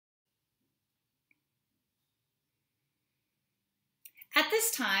At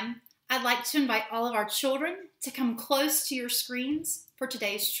this time, I'd like to invite all of our children to come close to your screens for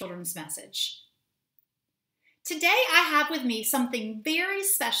today's children's message. Today, I have with me something very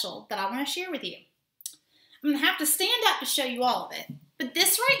special that I want to share with you. I'm going to have to stand up to show you all of it, but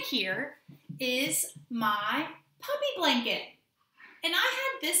this right here is my puppy blanket. And I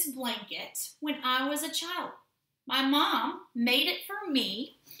had this blanket when I was a child. My mom made it for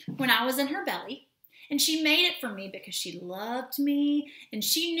me when I was in her belly. And she made it for me because she loved me and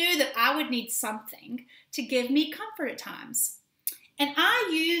she knew that I would need something to give me comfort at times. And I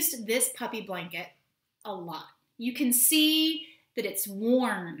used this puppy blanket a lot. You can see that it's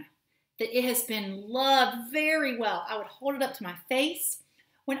worn, that it has been loved very well. I would hold it up to my face.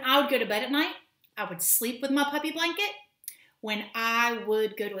 When I would go to bed at night, I would sleep with my puppy blanket. When I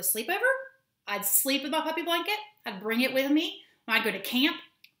would go to a sleepover, I'd sleep with my puppy blanket. I'd bring it with me. When I go to camp,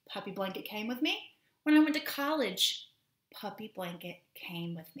 puppy blanket came with me. When I went to college, puppy blanket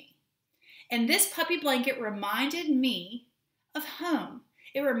came with me. And this puppy blanket reminded me of home.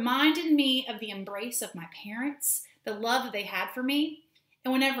 It reminded me of the embrace of my parents, the love that they had for me.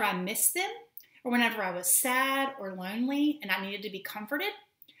 And whenever I missed them, or whenever I was sad or lonely and I needed to be comforted,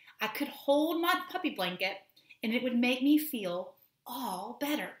 I could hold my puppy blanket and it would make me feel all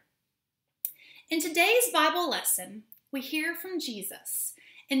better. In today's Bible lesson, we hear from Jesus.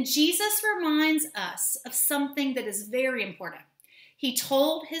 And Jesus reminds us of something that is very important. He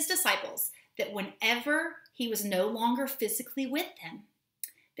told his disciples that whenever he was no longer physically with them,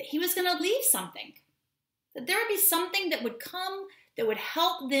 that he was going to leave something, that there would be something that would come that would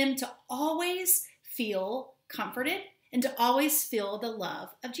help them to always feel comforted and to always feel the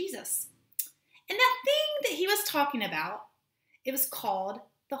love of Jesus. And that thing that he was talking about, it was called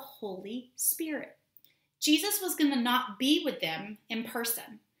the Holy Spirit. Jesus was going to not be with them in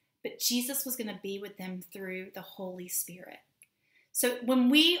person, but Jesus was going to be with them through the Holy Spirit. So when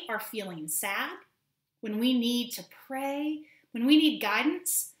we are feeling sad, when we need to pray, when we need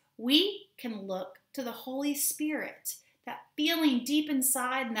guidance, we can look to the Holy Spirit. That feeling deep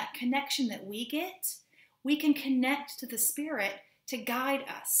inside and that connection that we get, we can connect to the Spirit to guide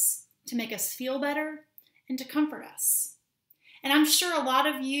us, to make us feel better, and to comfort us. And I'm sure a lot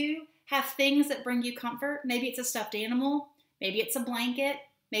of you have things that bring you comfort. Maybe it's a stuffed animal, maybe it's a blanket,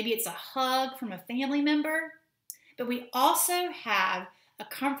 maybe it's a hug from a family member. But we also have a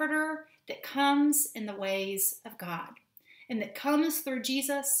comforter that comes in the ways of God, and that comes through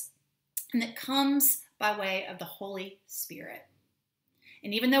Jesus, and that comes by way of the Holy Spirit.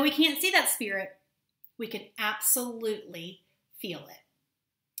 And even though we can't see that Spirit, we can absolutely feel it.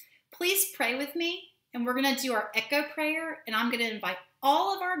 Please pray with me, and we're going to do our echo prayer, and I'm going to invite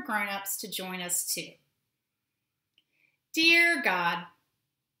all of our grown-ups to join us too. Dear God,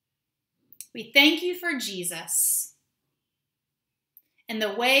 we thank you for Jesus and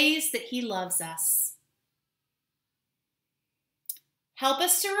the ways that he loves us. Help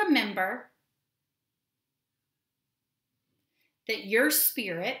us to remember that your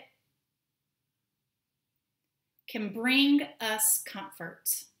Spirit can bring us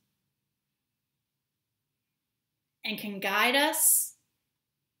comfort and can guide us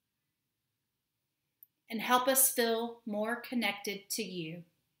and help us feel more connected to you.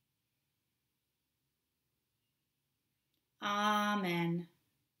 Amen.